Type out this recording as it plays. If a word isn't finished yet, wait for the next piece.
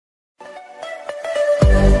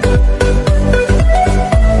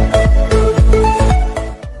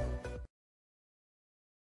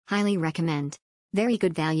Highly recommend. Very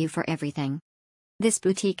good value for everything. This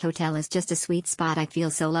boutique hotel is just a sweet spot. I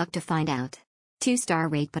feel so lucky to find out. 2-star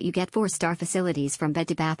rate, but you get 4-star facilities from bed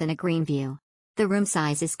to bath and a green view. The room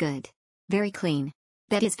size is good. Very clean.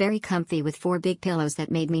 Bed is very comfy with 4 big pillows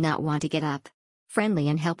that made me not want to get up. Friendly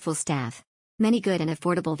and helpful staff. Many good and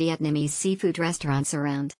affordable Vietnamese seafood restaurants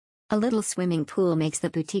around. A little swimming pool makes the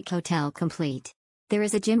boutique hotel complete. There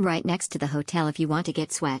is a gym right next to the hotel if you want to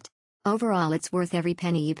get sweat. Overall, it's worth every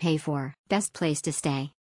penny you pay for. Best place to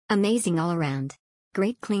stay. Amazing all around.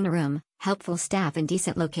 Great clean room, helpful staff and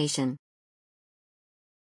decent location.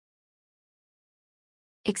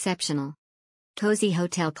 Exceptional. Cozy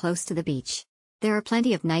hotel close to the beach. There are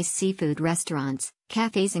plenty of nice seafood restaurants,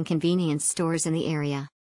 cafes and convenience stores in the area.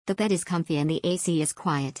 The bed is comfy and the AC is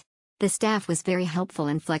quiet. The staff was very helpful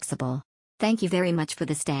and flexible. Thank you very much for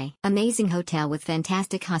the stay. Amazing hotel with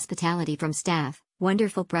fantastic hospitality from staff,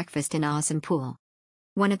 wonderful breakfast and awesome pool.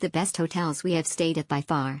 One of the best hotels we have stayed at by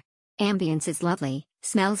far. Ambience is lovely,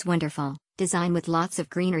 smells wonderful, design with lots of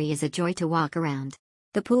greenery is a joy to walk around.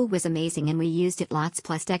 The pool was amazing and we used it lots,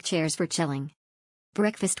 plus deck chairs for chilling.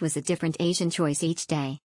 Breakfast was a different Asian choice each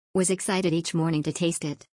day. Was excited each morning to taste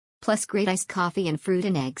it. Plus great iced coffee and fruit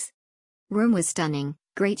and eggs. Room was stunning,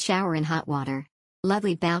 great shower and hot water.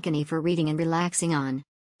 Lovely balcony for reading and relaxing on.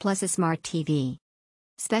 Plus a smart TV.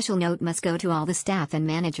 Special note must go to all the staff and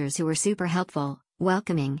managers who were super helpful,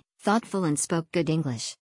 welcoming, thoughtful and spoke good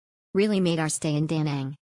English. Really made our stay in Da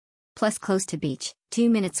Nang. Plus close to beach, 2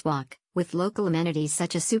 minutes walk, with local amenities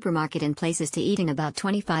such as supermarket and places to eat in about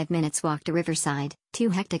 25 minutes walk to Riverside.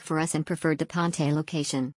 Too hectic for us and preferred the Ponte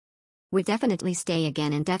location. Would definitely stay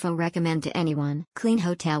again and defo recommend to anyone. Clean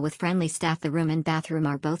hotel with friendly staff. The room and bathroom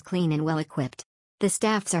are both clean and well equipped. The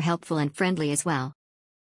staffs are helpful and friendly as well.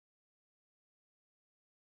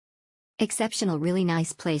 Exceptional, really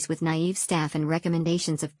nice place with naive staff and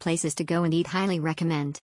recommendations of places to go and eat. Highly recommend.